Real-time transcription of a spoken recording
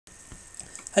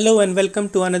Hello and welcome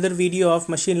to another video of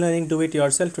machine learning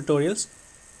do-it-yourself tutorials.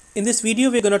 In this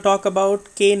video we're going to talk about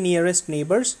k nearest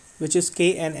neighbors, which is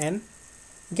KNN.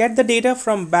 Get the data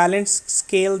from balanced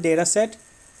scale dataset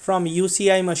from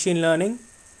UCI Machine Learning.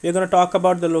 We're going to talk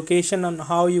about the location on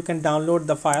how you can download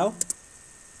the file.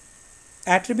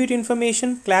 Attribute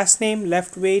information, class name,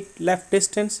 left weight, left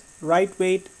distance, right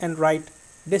weight and right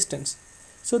distance.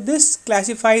 So this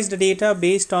classifies the data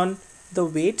based on the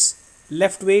weights,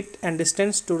 left weight and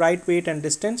distance to right weight and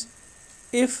distance.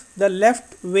 If the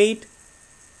left weight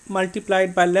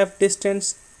multiplied by left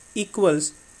distance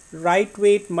equals right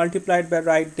weight multiplied by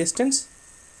right distance,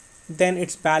 then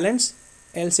it's balanced,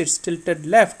 else it's tilted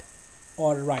left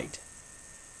or right.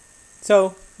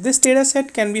 So this data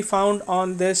set can be found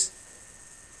on this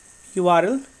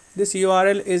URL. This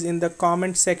URL is in the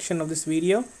comment section of this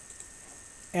video,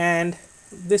 and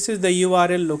this is the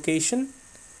URL location.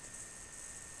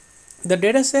 The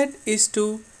dataset is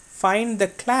to find the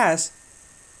class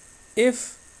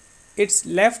if it's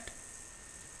left,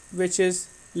 which is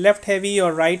left heavy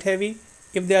or right heavy.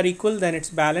 If they are equal, then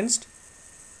it's balanced.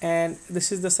 And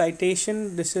this is the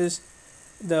citation. This is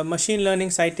the machine learning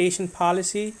citation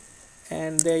policy,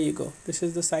 and there you go. This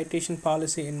is the citation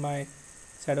policy in my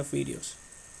set of videos.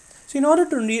 So in order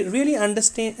to really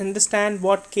understand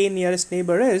what k nearest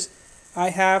neighbor is, I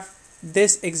have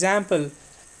this example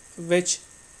which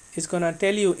is going to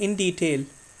tell you in detail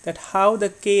that how the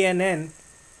KNN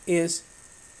is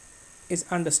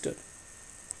understood.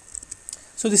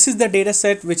 So this is the data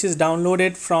set which is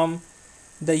downloaded from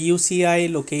the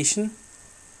UCI location.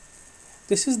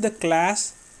 This is the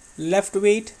class, left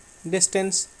weight,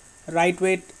 distance, right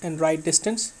weight and right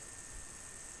distance.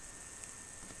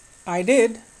 I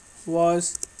did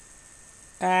was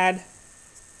add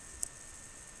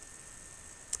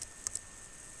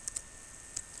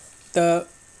the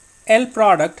L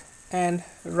product and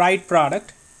right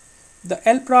product. The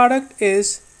L product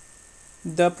is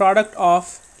the product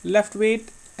of left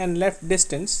weight and left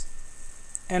distance,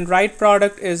 and right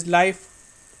product is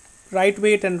right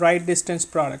weight and right distance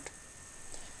product.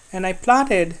 And I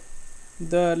plotted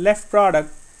the left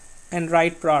product and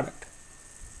right product.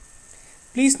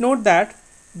 Please note that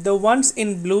the ones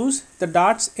in blues, the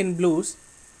dots in blues,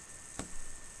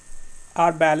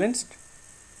 are balanced.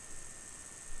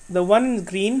 The one in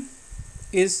green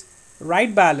is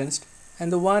right balanced,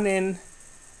 and the one in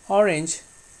orange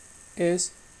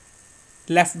is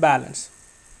left balanced.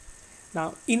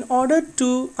 Now, in order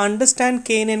to understand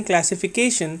KNN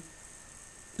classification,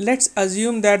 let's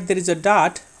assume that there is a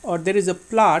dot or there is a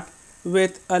plot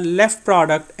with a left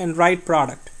product and right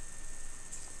product.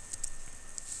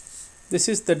 This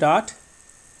is the dot,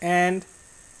 and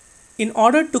in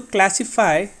order to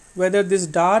classify whether this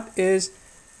dot is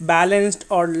balanced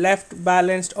or left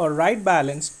balanced or right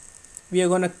balanced, we are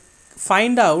going to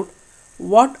find out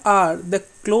what are the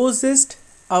closest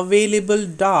available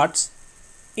dots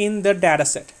in the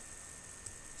dataset.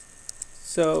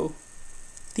 So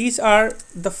these are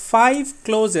the 5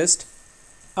 closest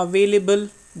available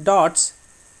dots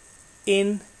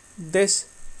in this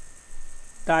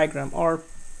diagram or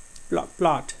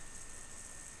plot.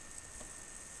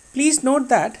 Please note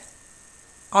that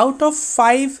out of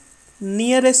 5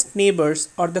 nearest neighbors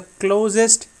or the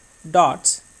closest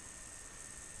dots,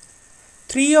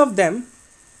 3 of them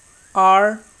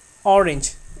are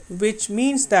orange, which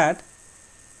means that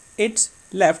it's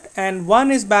left, and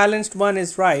one is balanced, one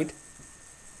is right.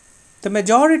 The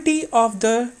majority of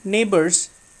the neighbors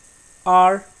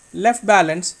are left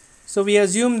balanced, so we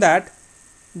assume that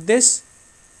this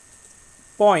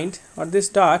point or this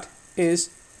dot is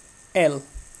L.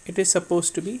 It is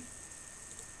supposed to be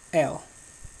L.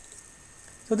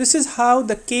 So this is how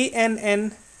the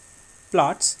KNN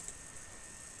plots.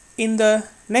 In the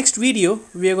next video,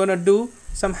 we are going to do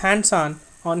some hands-on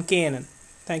on KNN.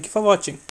 Thank you for watching.